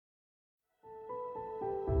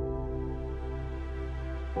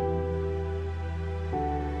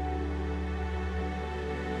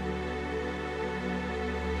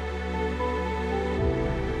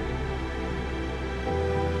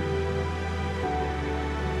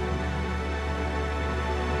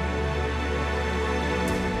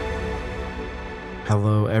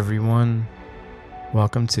Hello, everyone.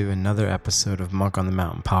 Welcome to another episode of Monk on the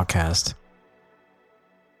Mountain podcast.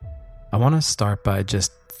 I want to start by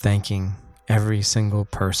just thanking every single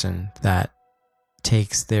person that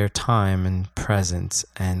takes their time and presence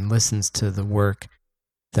and listens to the work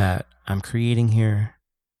that I'm creating here,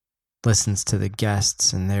 listens to the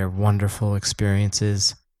guests and their wonderful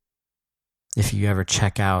experiences. If you ever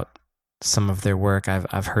check out some of their work,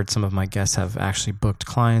 I've heard some of my guests have actually booked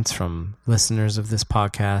clients from listeners of this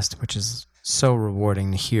podcast, which is so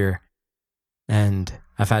rewarding to hear. And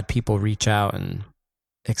I've had people reach out and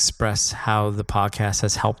express how the podcast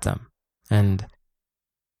has helped them. And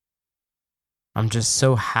I'm just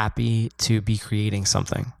so happy to be creating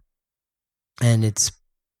something. And it's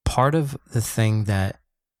part of the thing that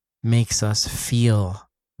makes us feel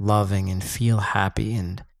loving and feel happy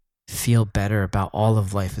and feel better about all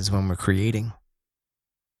of life is when we're creating.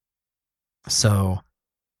 So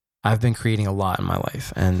I've been creating a lot in my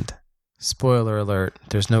life, and spoiler alert,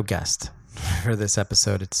 there's no guest for this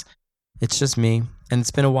episode. It's just me, and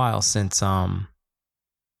it's been a while since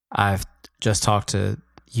I've just talked to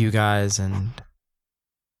you guys and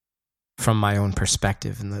from my own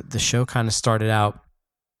perspective. And the show kind of started out,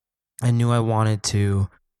 I knew I wanted to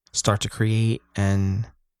start to create and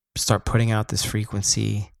start putting out this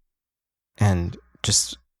frequency and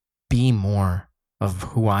just be more of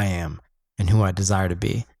who I am and who I desire to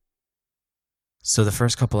be. So the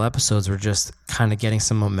first couple episodes were just kind of getting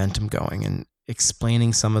some momentum going and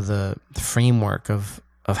explaining some of the framework of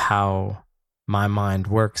how my mind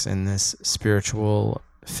works in this spiritual,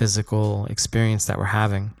 physical experience that we're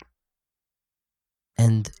having.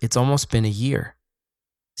 And it's almost been a year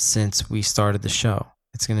since we started the show.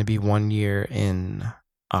 It's going to be 1 year in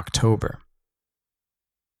October.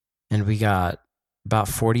 And we got about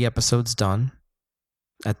 40 episodes done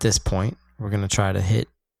at this point. We're going to try to hit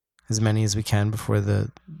as many as we can before the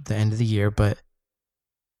end of the year. But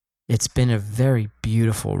it's been a very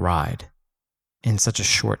beautiful ride in such a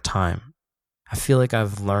short time. I feel like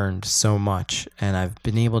I've learned so much, and I've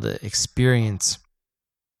been able to experience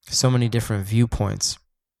so many different viewpoints.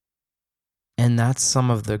 And that's some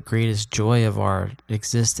of the greatest joy of our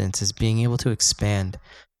existence, is being able to expand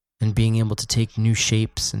and being able to take new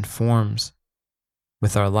shapes and forms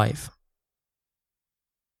with our life.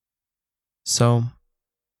 So,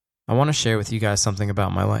 I want to share with you guys something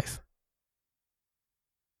about my life.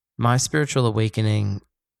 My spiritual awakening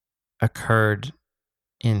occurred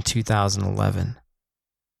in 2011.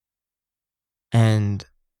 And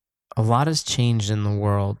a lot has changed in the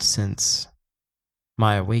world since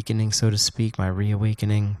my awakening, so to speak, my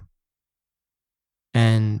reawakening.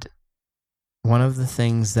 And one of the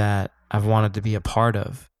things that I've wanted to be a part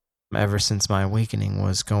of ever since my awakening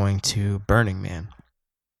was going to Burning Man,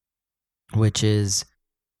 which is,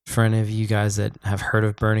 for any of you guys that have heard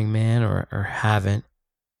of Burning Man or haven't,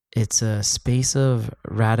 it's a space of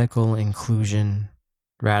radical inclusion,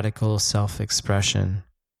 radical self-expression,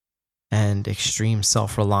 and extreme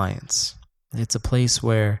self-reliance. It's a place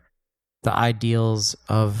where the ideals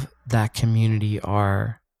of that community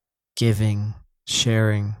are giving,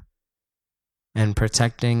 sharing, and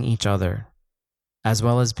protecting each other, as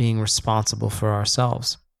well as being responsible for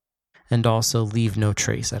ourselves, and also leave no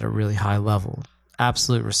trace at a really high level.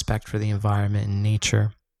 Absolute respect for the environment and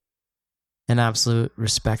nature, and absolute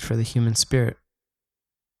respect for the human spirit,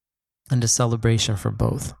 and a celebration for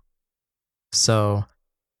both. So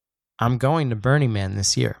I'm going to Burning Man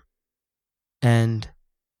this year, and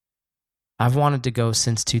I've wanted to go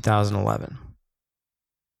since 2011.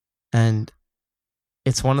 And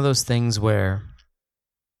it's one of those things where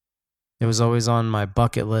it was always on my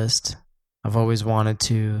bucket list. I've always wanted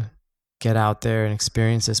to get out there and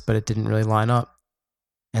experience this, but it didn't really line up.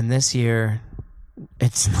 And this year,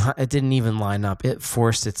 it didn't even line up. It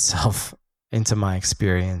forced itself into my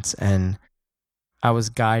experience. And I was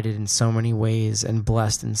guided in so many ways and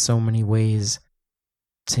blessed in so many ways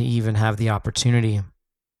to even have the opportunity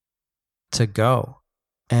to go.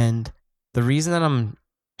 And the reason that I'm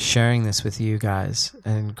sharing this with you guys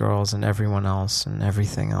and girls and everyone else and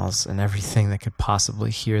everything that could possibly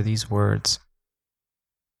hear these words,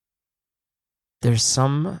 there's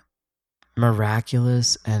some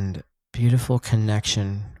miraculous and beautiful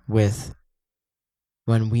connection with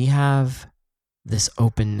when we have this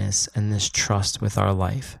openness and this trust with our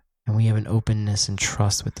life, and we have an openness and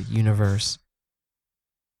trust with the universe,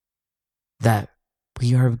 that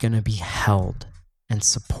we are going to be held and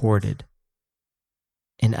supported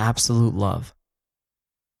in absolute love,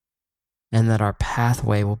 and that our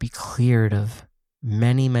pathway will be cleared of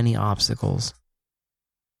many, many obstacles,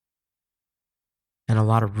 And a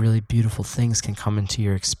lot of really beautiful things can come into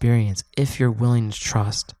your experience if you're willing to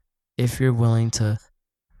trust, if you're willing to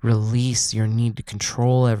release your need to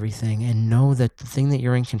control everything and know that the thing that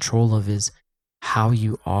you're in control of is how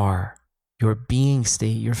you are, your being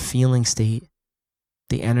state, your feeling state,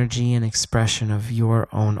 the energy and expression of your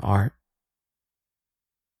own art.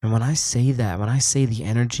 And when I say that, when I say the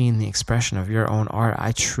energy and the expression of your own art,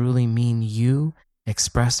 I truly mean you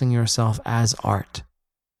expressing yourself as art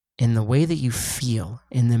in the way that you feel,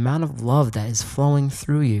 in the amount of love that is flowing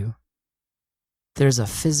through you. There's a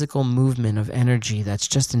physical movement of energy that's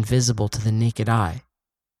just invisible to the naked eye.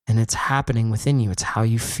 And it's happening within you. It's how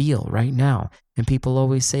you feel right now. And people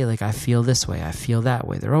always say, like, I feel this way, I feel that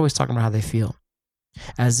way. They're always talking about how they feel,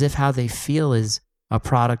 as if how they feel is a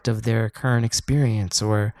product of their current experience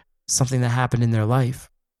or something that happened in their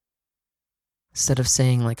life. Instead of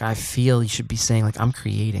saying, like, I feel, you should be saying, like, I'm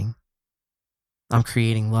creating. I'm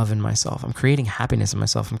creating love in myself. I'm creating happiness in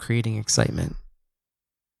myself. I'm creating excitement.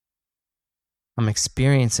 I'm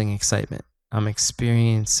experiencing excitement. I'm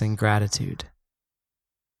experiencing gratitude.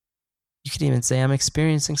 You could even say I'm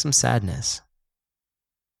experiencing some sadness.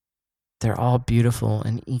 They're all beautiful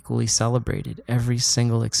and equally celebrated, every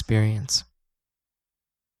single experience.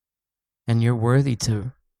 And you're worthy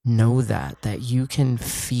to know that you can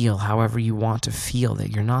feel however you want to feel,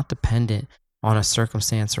 that you're not dependent on a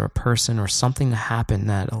circumstance or a person or something to happen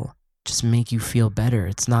that'll just make you feel better.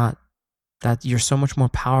 It's not that. You're so much more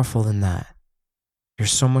powerful than that. You're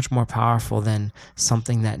so much more powerful than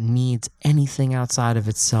something that needs anything outside of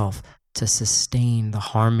itself to sustain the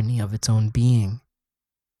harmony of its own being.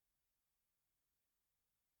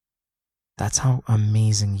 That's how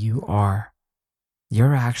amazing you are.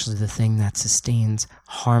 You're actually the thing that sustains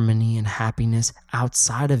harmony and happiness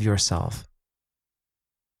outside of yourself.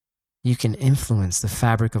 You can influence the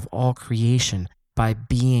fabric of all creation by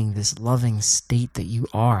being this loving state that you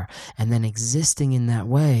are, and then existing in that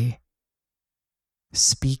way,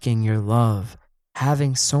 speaking your love,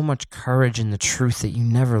 having so much courage in the truth that you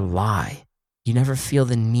never lie. You never feel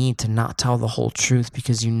the need to not tell the whole truth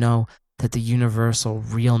because you know that the universal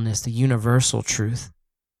realness, the universal truth,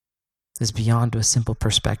 is beyond a simple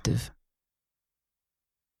perspective.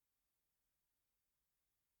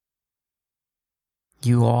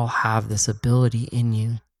 You all have this ability in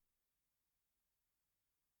you,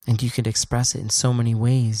 and you can express it in so many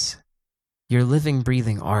ways. You're living,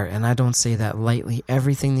 breathing art, and I don't say that lightly.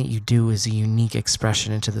 Everything that you do is a unique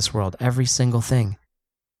expression into this world, every single thing.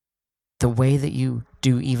 The way that you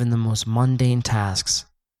do even the most mundane tasks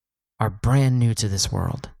are brand new to this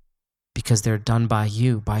world because they're done by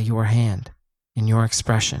you, by your hand, in your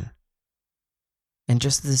expression. And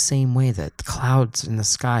just the same way that the clouds in the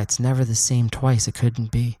sky, it's never the same twice. It couldn't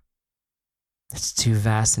be. It's too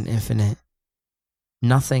vast and infinite.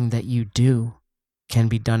 Nothing that you do can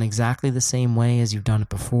be done exactly the same way as you've done it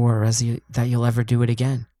before or that you'll ever do it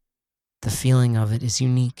again. The feeling of it is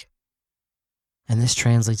unique. And this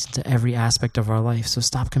translates into every aspect of our life. So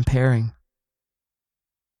stop comparing.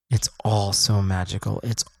 It's all so magical.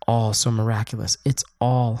 It's all so miraculous. It's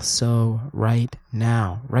all so right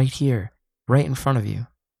now, right here, right in front of you.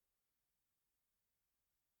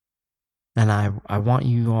 And I want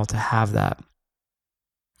you all to have that.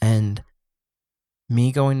 And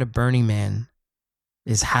me going to Burning Man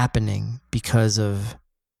is happening because of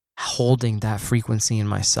holding that frequency in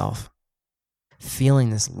myself. Feeling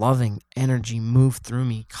this loving energy move through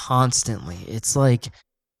me constantly. It's like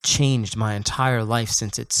changed my entire life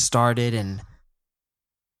since it started, and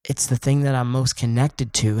it's the thing that I'm most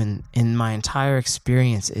connected to in my entire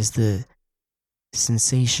experience is the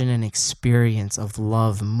sensation and experience of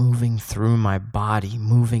love moving through my body,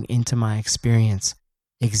 moving into my experience,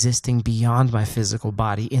 existing beyond my physical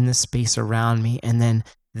body in the space around me, and then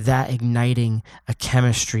that igniting a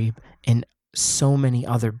chemistry in so many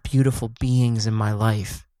other beautiful beings in my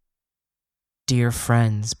life. Dear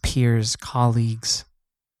friends, peers, colleagues,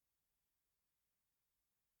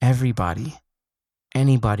 everybody,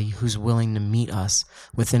 anybody who's willing to meet us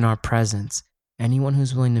within our presence, anyone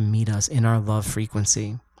who's willing to meet us in our love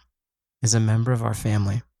frequency is a member of our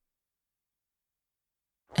family.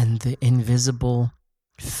 And the invisible,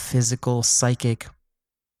 physical, psychic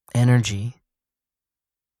energy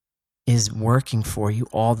is working for you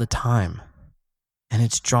all the time. And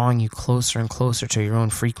it's drawing you closer and closer to your own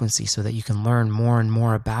frequency so that you can learn more and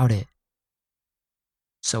more about it.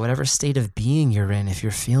 So whatever state of being you're in, if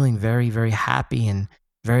you're feeling very, very happy and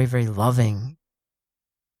very, very loving,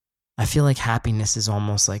 I feel like happiness is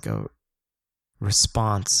almost like a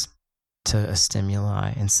response to a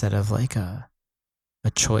stimuli instead of like a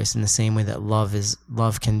choice, in the same way that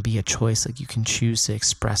love can be a choice. Like you can choose to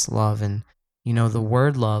express love and The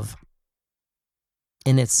word love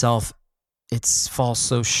in itself, it falls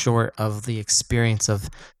so short of the experience of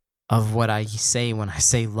what I say when I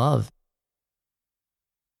say love.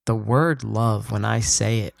 The word love, when I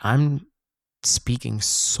say it, I'm speaking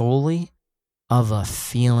solely of a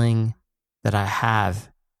feeling that I have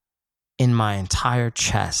in my entire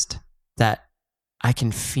chest that I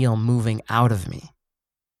can feel moving out of me.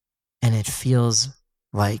 And it feels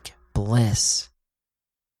like bliss.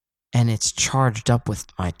 And it's charged up with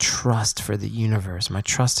my trust for the universe, my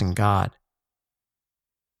trust in God,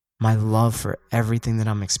 my love for everything that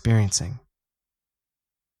I'm experiencing.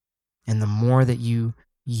 And the more that you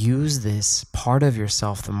use this part of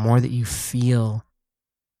yourself, the more that you feel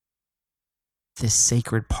this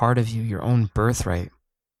sacred part of you, your own birthright,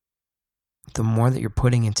 the more that you're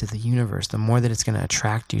putting into the universe, the more that it's going to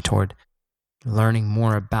attract you toward learning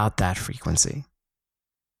more about that frequency.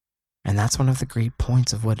 And that's one of the great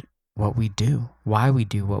points of what we do, why we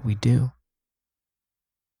do what we do.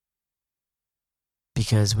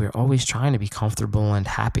 Because we're always trying to be comfortable and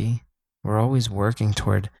happy. We're always working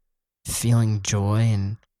toward feeling joy,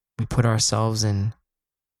 and we put ourselves in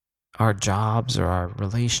our jobs or our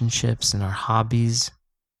relationships and our hobbies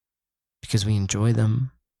because we enjoy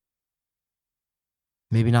them.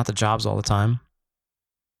 Maybe not the jobs all the time,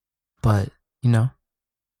 but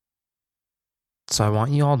So I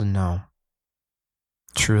want you all to know,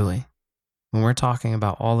 truly, when we're talking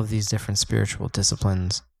about all of these different spiritual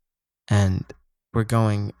disciplines and we're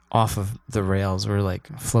going off of the rails, we're like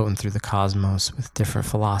floating through the cosmos with different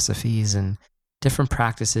philosophies and different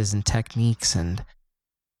practices and techniques, and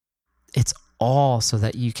it's all so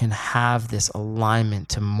that you can have this alignment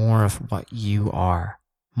to more of what you are,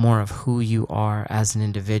 more of who you are as an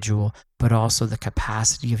individual, but also the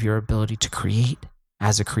capacity of your ability to create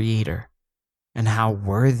as a creator, and how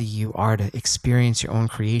worthy you are to experience your own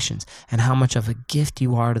creations, and how much of a gift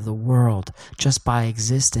you are to the world just by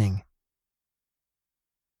existing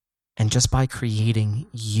and just by creating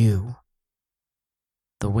you,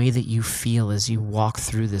 the way that you feel as you walk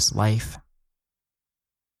through this life.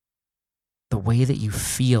 The way that you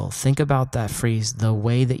feel. Think about that phrase, the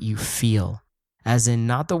way that you feel. As in,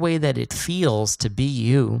 not the way that it feels to be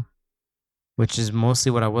you, which is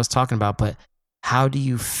mostly what I was talking about, but how do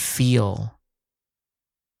you feel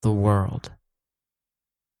the world?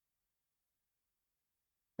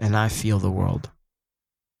 And I feel the world.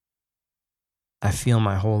 I feel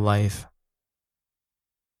my whole life.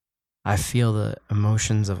 I feel the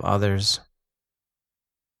emotions of others.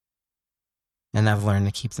 And I've learned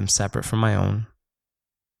to keep them separate from my own.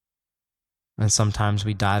 And sometimes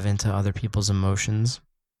we dive into other people's emotions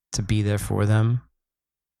to be there for them.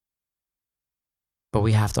 But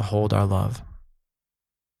we have to hold our love.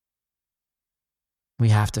 We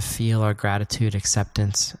have to feel our gratitude,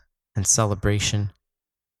 acceptance, and celebration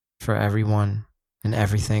for everyone and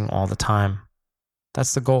everything all the time.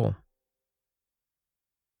 That's the goal.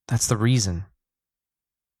 That's the reason.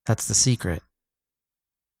 That's the secret.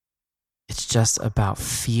 It's just about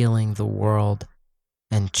feeling the world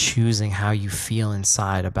and choosing how you feel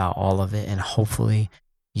inside about all of it. And hopefully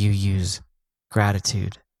you use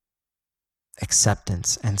gratitude,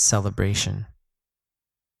 acceptance, and celebration.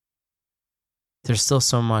 There's still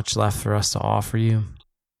so much left for us to offer you,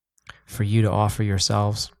 for you to offer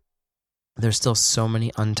yourselves. There's still so many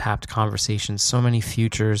untapped conversations, so many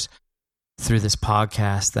futures through this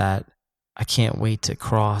podcast that I can't wait to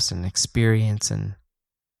cross and experience and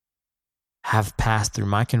have passed through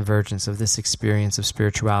my convergence of this experience of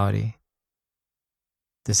spirituality,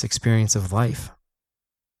 this experience of life.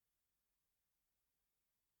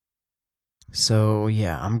 So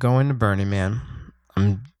yeah, I'm going to Burning Man.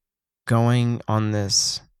 I'm going on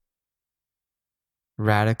this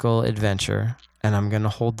radical adventure, and I'm going to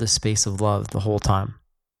hold this space of love the whole time.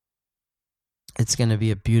 It's going to be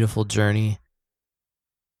a beautiful journey.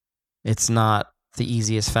 It's not the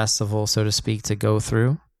easiest festival, so to speak, to go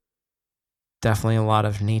through. Definitely a lot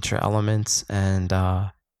of nature elements and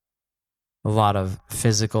a lot of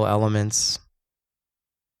physical elements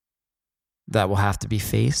that will have to be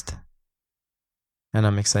faced. And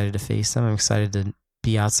I'm excited to face them. I'm excited to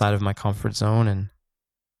be outside of my comfort zone and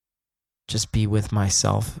just be with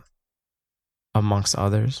myself amongst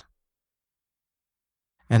others.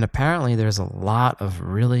 And apparently there's a lot of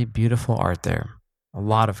really beautiful art there. A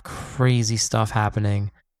lot of crazy stuff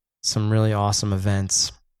happening. Some really awesome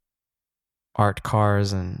events. Art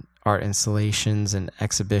cars and art installations and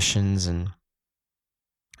exhibitions and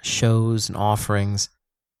shows and offerings.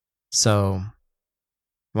 So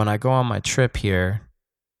when I go on my trip here,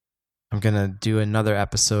 I'm going to do another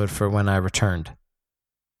episode for when I returned.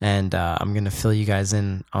 And I'm going to fill you guys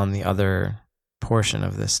in on the other portion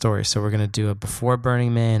of this story. So we're going to do a before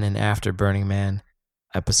Burning Man and after Burning Man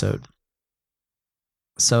episode.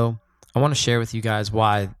 So I want to share with you guys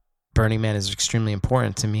why Burning Man is extremely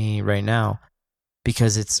important to me right now,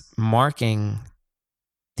 because it's marking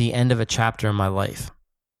the end of a chapter in my life.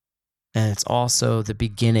 And it's also the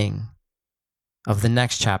beginning of the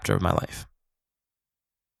next chapter of my life.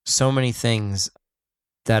 So many things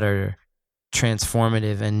that are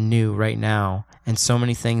transformative and new right now, and so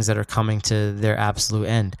many things that are coming to their absolute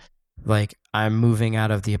end. Like, I'm moving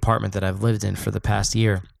out of the apartment that I've lived in for the past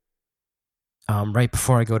year, right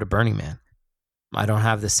before I go to Burning Man. I don't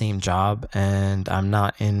have the same job, and I'm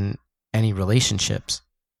not in any relationships.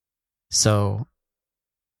 So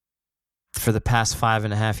for the past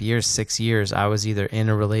 5.5 years, 6 years, I was either in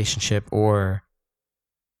a relationship or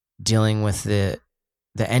dealing with the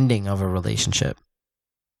ending of a relationship.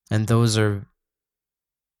 And those are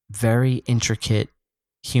very intricate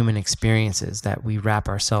human experiences that we wrap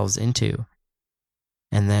ourselves into.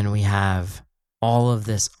 And then we have all of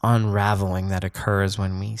this unraveling that occurs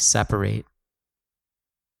when we separate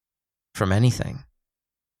from anything.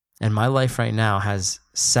 And my life right now has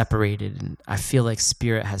separated, and I feel like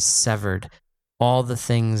spirit has severed all the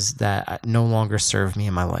things that no longer serve me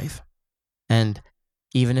in my life. And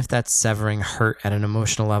even if that severing hurt at an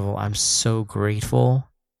emotional level, I'm so grateful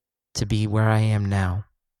to be where I am now.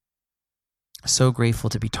 So grateful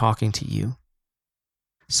to be talking to you.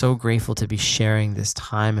 So grateful to be sharing this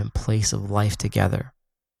time and place of life together.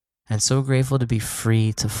 And so grateful to be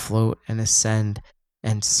free to float and ascend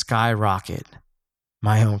and skyrocket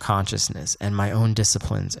my own consciousness and my own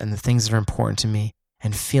disciplines and the things that are important to me,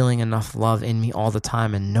 and feeling enough love in me all the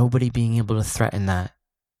time and nobody being able to threaten that.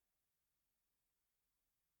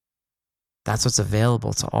 That's what's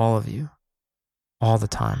available to all of you all the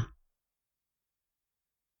time.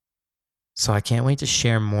 So I can't wait to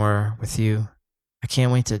share more with you. I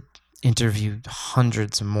can't wait to interview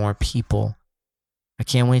hundreds of more people. I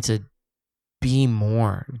can't wait to be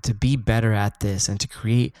more, to be better at this, and to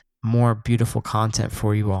create more beautiful content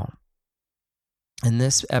for you all. And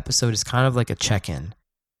this episode is kind of like a check-in.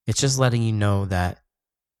 It's just letting you know that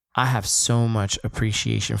I have so much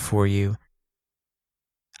appreciation for you.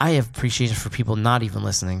 I have appreciation for people not even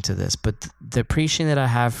listening to this, but the appreciation that I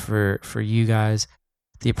have for you guys,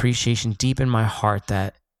 the appreciation deep in my heart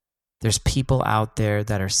that there's people out there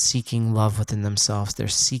that are seeking love within themselves. They're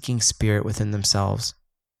seeking spirit within themselves.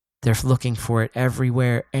 They're looking for it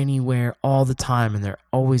everywhere, anywhere, all the time, and they're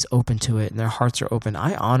always open to it, and their hearts are open.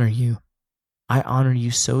 I honor you. I honor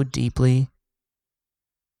you so deeply,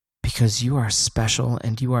 because you are special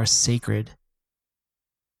and you are sacred.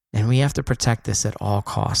 And we have to protect this at all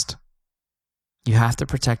cost. You have to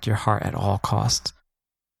protect your heart at all costs.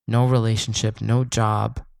 No relationship, no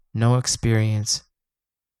job, no experience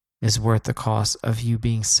is worth the cost of you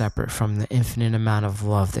being separate from the infinite amount of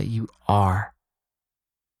love that you are.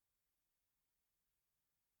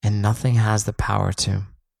 And nothing has the power to.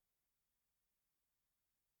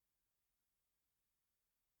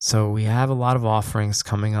 So we have a lot of offerings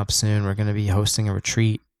coming up soon. We're going to be hosting a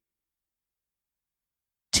retreat,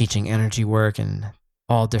 teaching energy work and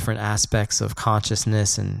all different aspects of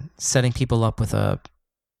consciousness, and setting people up with a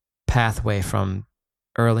pathway from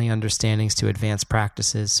early understandings to advanced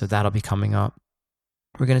practices. So that'll be coming up.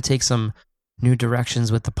 We're going to take some new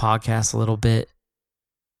directions with the podcast a little bit.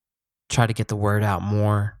 Try to get the word out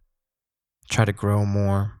more. Try to grow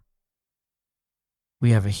more.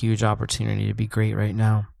 We have a huge opportunity to be great right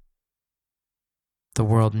now. The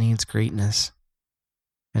world needs greatness.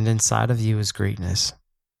 And inside of you is greatness.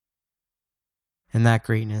 And that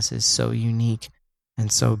greatness is so unique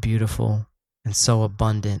and so beautiful and so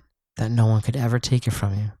abundant that no one could ever take it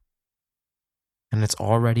from you. And it's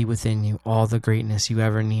already within you. All the greatness you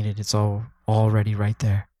ever needed, it's all already right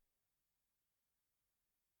there.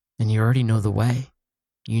 And you already know the way.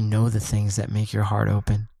 You know the things that make your heart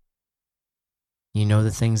open. You know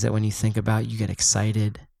the things that when you think about, you get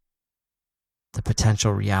excited. The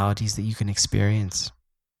potential realities that you can experience.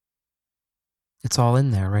 It's all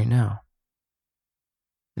in there right now.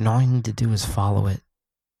 And all you need to do is follow it.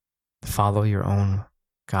 Follow your own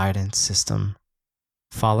guidance system.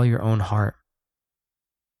 Follow your own heart.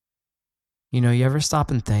 You know, you ever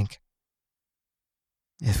stop and think,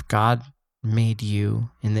 if God made you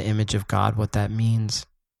in the image of God, what that means?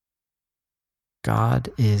 God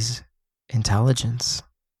is intelligence.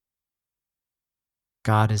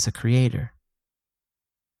 God is a creator.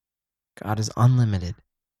 God is unlimited.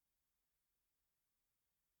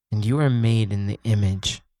 And you are made in the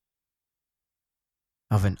image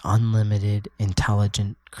of an unlimited,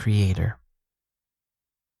 intelligent creator.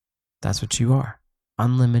 That's what you are.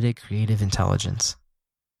 unlimited creative intelligence,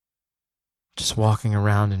 just walking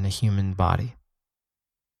around in a human body.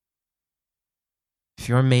 If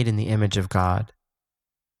you're made in the image of God,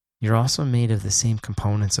 you're also made of the same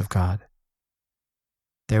components of God.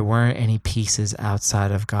 There weren't any pieces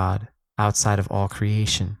outside of God, outside of all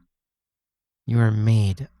creation. You are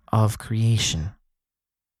made of creation.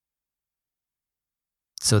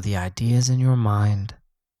 So the ideas in your mind,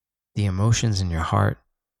 the emotions in your heart,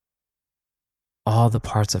 all the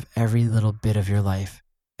parts of every little bit of your life,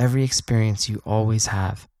 every experience you always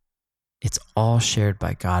have, it's all shared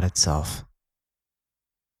by God itself.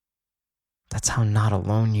 That's how not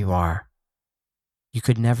alone you are. You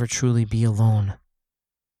could never truly be alone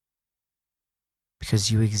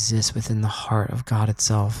because you exist within the heart of God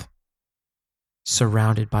itself,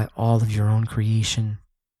 surrounded by all of your own creation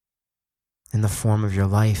in the form of your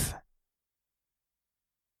life,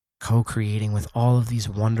 co-creating with all of these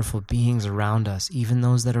wonderful beings around us, even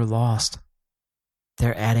those that are lost.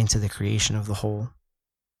 They're adding to the creation of the whole.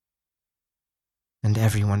 And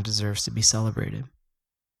everyone deserves to be celebrated.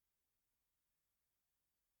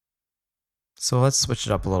 So let's switch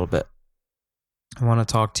it up a little bit. I want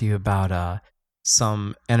to talk to you about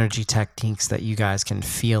some energy techniques that you guys can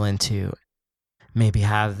feel into. Maybe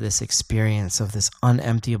have this experience of this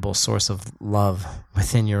unemptiable source of love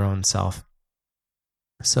within your own self.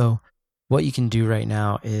 So what you can do right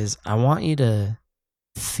now is I want you to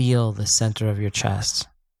feel the center of your chest,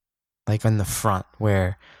 like in the front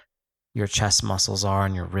where your chest muscles are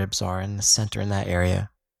and your ribs are, in the center in that area.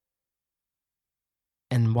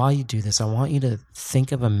 And while you do this, I want you to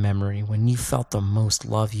think of a memory when you felt the most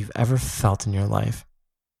love you've ever felt in your life.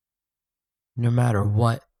 No matter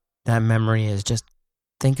what that memory is, just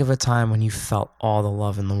think of a time when you felt all the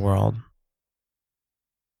love in the world.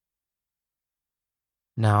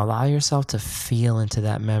 Now allow yourself to feel into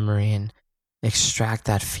that memory and extract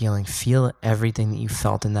that feeling. Feel everything that you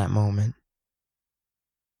felt in that moment.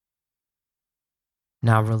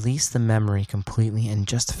 Now release the memory completely and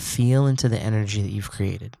just feel into the energy that you've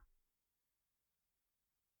created.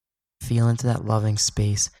 Feel into that loving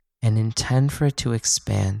space and intend for it to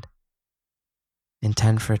expand.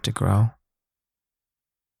 Intend for it to grow.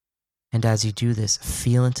 And as you do this,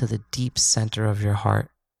 feel into the deep center of your heart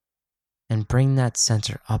and bring that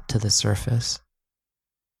center up to the surface.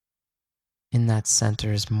 In that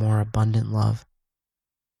center is more abundant love.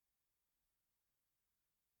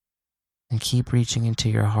 And keep reaching into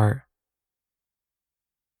your heart,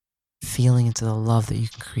 feeling into the love that you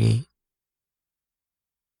can create.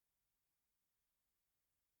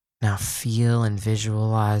 Now feel and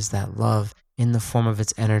visualize that love in the form of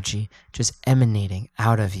its energy just emanating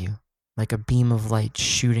out of you like a beam of light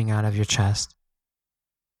shooting out of your chest.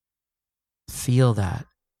 Feel that.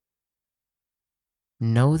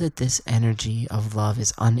 Know that this energy of love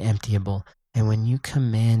is unemptiable, and when you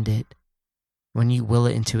command it, when you will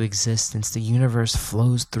it into existence, the universe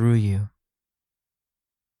flows through you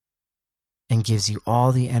and gives you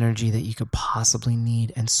all the energy that you could possibly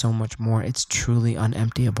need and so much more. It's truly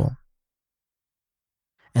unemptiable.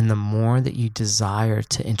 And the more that you desire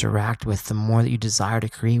to interact with, the more that you desire to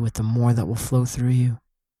create with, the more that will flow through you.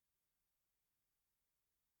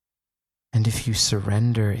 And if you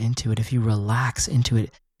surrender into it, if you relax into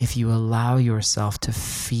it, if you allow yourself to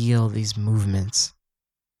feel these movements,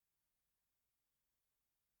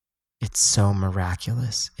 it's so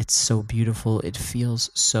miraculous. It's so beautiful. It feels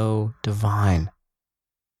so divine.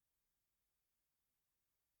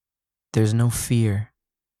 There's no fear.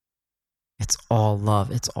 It's all love.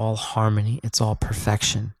 It's all harmony. It's all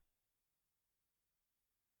perfection.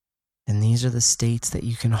 And these are the states that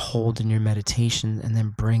you can hold in your meditation and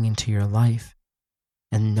then bring into your life.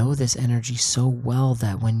 And know this energy so well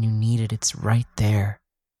that when you need it, it's right there.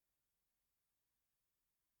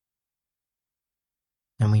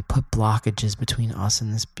 And we put blockages between us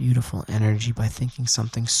and this beautiful energy by thinking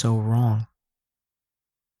something so wrong.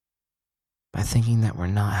 By thinking that we're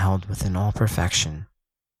not held within all perfection.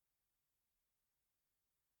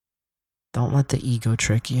 Don't let the ego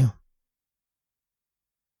trick you.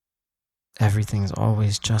 Everything's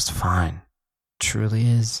always just fine. It truly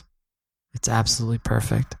is. It's absolutely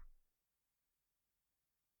perfect.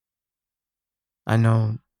 I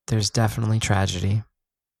know there's definitely tragedy.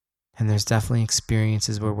 And there's definitely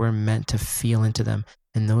experiences where we're meant to feel into them.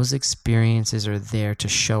 And those experiences are there to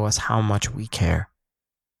show us how much we care.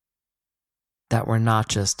 That we're not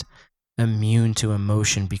just immune to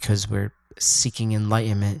emotion because we're seeking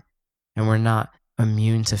enlightenment. And we're not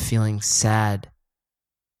immune to feeling sad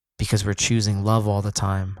because we're choosing love all the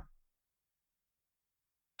time.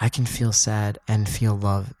 I can feel sad and feel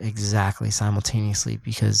love exactly simultaneously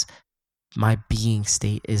because my being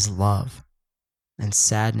state is love. And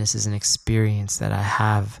sadness is an experience that I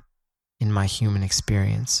have in my human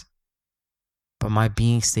experience. But my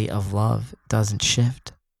being state of love doesn't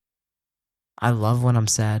shift. I love when I'm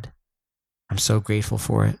sad. I'm so grateful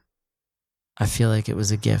for it. I feel like it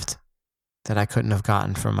was a gift that I couldn't have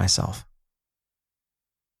gotten for myself.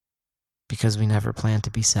 Because we never planned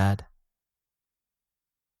to be sad.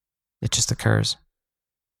 It just occurs.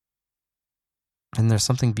 And there's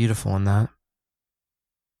something beautiful in that.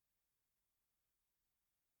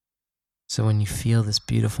 So when you feel this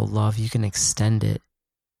beautiful love, you can extend it.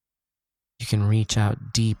 You can reach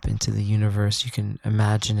out deep into the universe. You can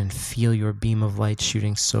imagine and feel your beam of light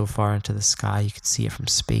shooting so far into the sky, you can see it from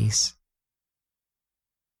space.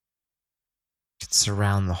 You can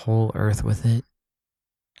surround the whole earth with it.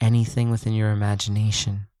 Anything within your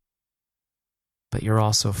imagination. But you're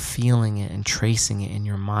also feeling it and tracing it in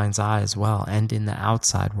your mind's eye as well, and in the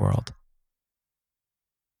outside world.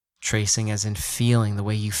 Tracing as in feeling the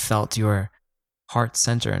way you felt your heart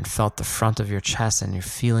center and felt the front of your chest, and you're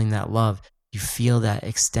feeling that love. You feel that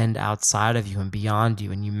extend outside of you and beyond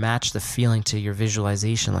you, and you match the feeling to your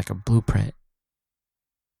visualization like a blueprint.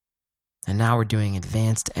 And now we're doing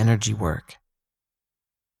advanced energy work.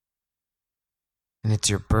 And it's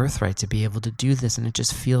your birthright to be able to do this, and it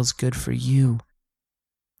just feels good for you.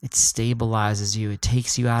 It stabilizes you. It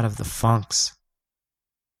takes you out of the funks.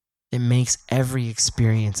 It makes every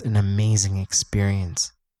experience an amazing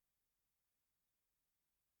experience.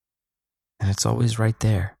 And it's always right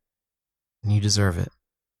there. And you deserve it.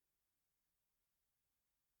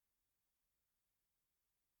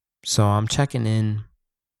 So I'm checking in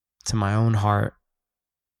to my own heart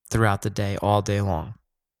throughout the day, all day long.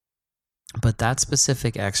 But that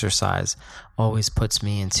specific exercise always puts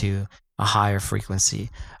me into a higher frequency,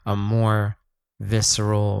 a more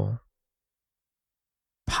visceral,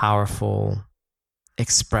 powerful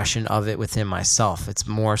expression of it within myself. It's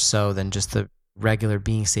more so than just the regular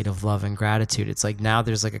being state of love and gratitude. It's like now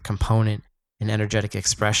there's like a component, an energetic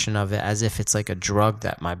expression of it, as if it's like a drug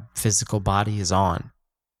that my physical body is on.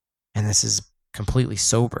 And this is completely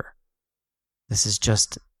sober. This is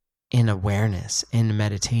just in awareness, in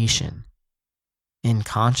meditation, in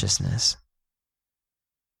consciousness.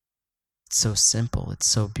 It's so simple. It's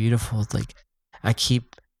so beautiful. It's like I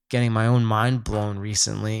keep getting my own mind blown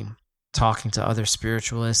recently, talking to other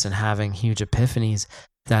spiritualists and having huge epiphanies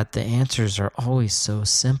that the answers are always so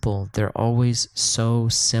simple. They're always so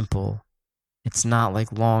simple. It's not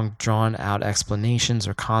like long drawn out explanations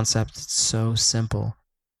or concepts. It's so simple.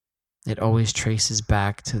 It always traces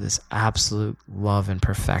back to this absolute love and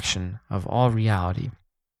perfection of all reality.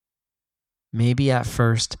 Maybe at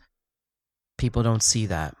first people don't see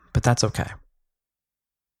that, but that's okay.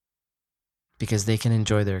 Because they can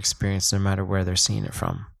enjoy their experience no matter where they're seeing it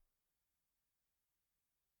from.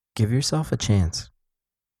 Give yourself a chance.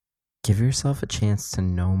 Give yourself a chance to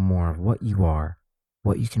know more of what you are,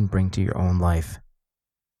 what you can bring to your own life.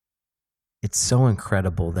 It's so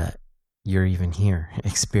incredible that you're even here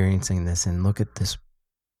experiencing this, and look at this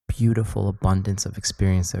beautiful abundance of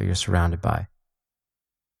experience that you're surrounded by.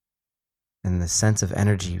 And the sense of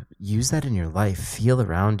energy, use that in your life. Feel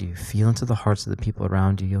around you. Feel into the hearts of the people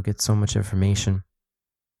around you. You'll get so much information.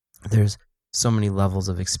 There's so many levels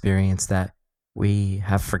of experience that we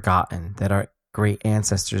have forgotten, that our great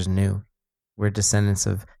ancestors knew. We're descendants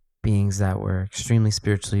of beings that were extremely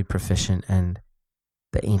spiritually proficient, and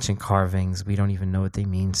the ancient carvings, we don't even know what they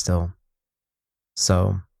mean still.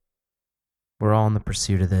 So we're all in the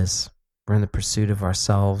pursuit of this. We're in the pursuit of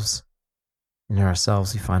ourselves. In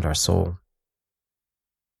ourselves, we find our soul.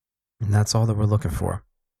 And that's all that we're looking for.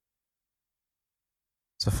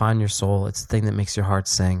 So find your soul. It's the thing that makes your heart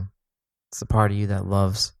sing. It's the part of you that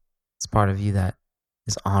loves. It's part of you that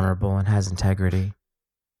is honorable and has integrity.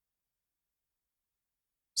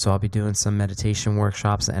 So I'll be doing some meditation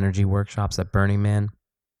workshops, energy workshops at Burning Man.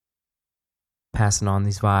 Passing on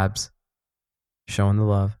these vibes. Showing the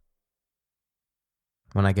love.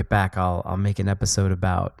 When I get back, I'll make an episode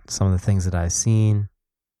about some of the things that I've seen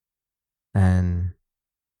and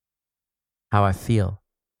how I feel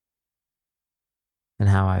and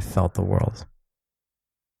how I felt the world.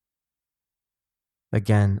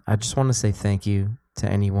 Again, I just want to say thank you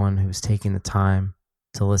to anyone who's taking the time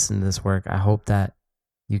to listen to this work. I hope that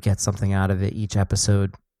you get something out of it each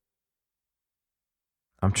episode.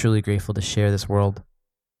 I'm truly grateful to share this world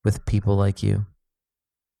with people like you.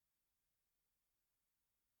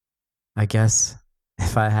 I guess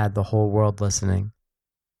if I had the whole world listening,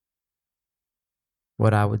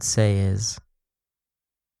 what I would say is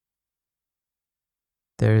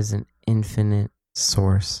there is an infinite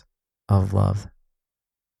source of love.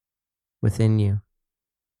 within you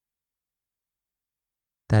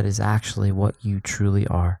that is actually what you truly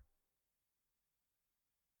are,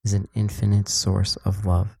 is an infinite source of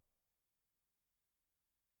love,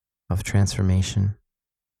 of transformation,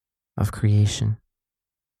 of creation.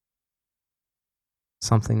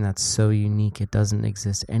 Something that's so unique it doesn't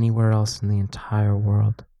exist anywhere else in the entire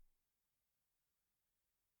world.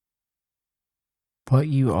 What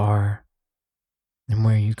you are and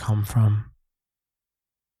where you come from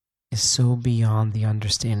is so beyond the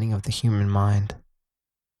understanding of the human mind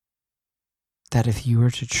that if you were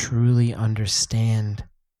to truly understand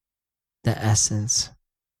the essence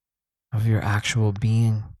of your actual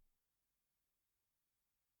being,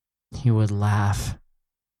 you would laugh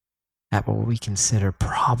at what we consider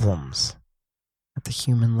problems at the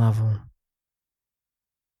human level.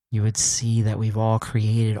 You would see that we've all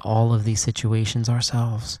created all of these situations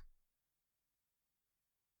ourselves.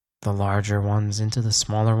 The larger ones into the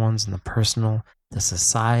smaller ones, and the personal, the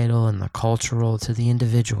societal, and the cultural to the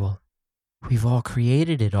individual. We've all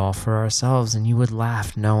created it all for ourselves, and you would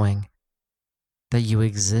laugh knowing that you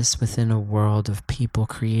exist within a world of people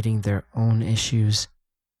creating their own issues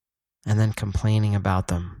and then complaining about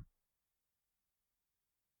them.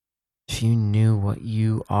 If you knew what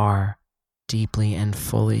you are deeply and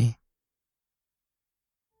fully,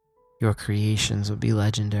 your creations would be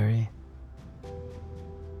legendary.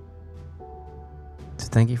 So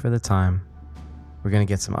thank you for the time. We're going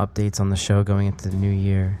to get some updates on the show going into the new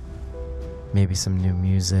year. Maybe some new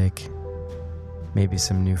music. Maybe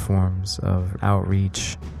some new forms of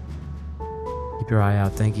outreach. Keep your eye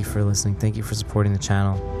out. Thank you for listening. Thank you for supporting the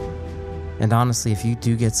channel. And honestly, if you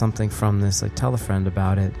do get something from this, like, tell a friend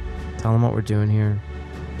about it. Tell them what we're doing here.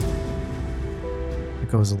 It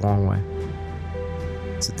goes a long way.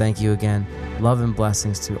 So thank you again. Love and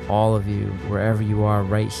blessings to all of you, wherever you are,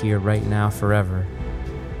 right here, right now, forever.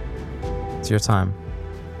 It's your time.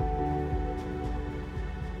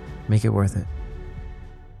 Make it worth it.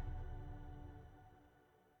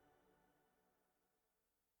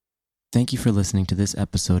 Thank you for listening to this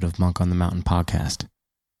episode of Monk on the Mountain podcast.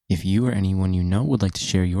 If you or anyone you know would like to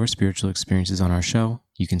share your spiritual experiences on our show,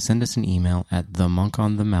 you can send us an email at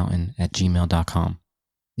themonkonthemountain@gmail.com.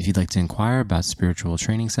 If you'd like to inquire about spiritual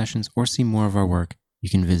training sessions or see more of our work, you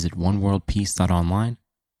can visit oneworldpeace.online.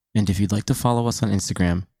 And if you'd like to follow us on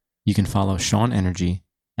Instagram, you can follow Sean Energy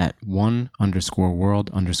at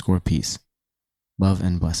 @1_world_peace. Love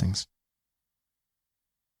and blessings.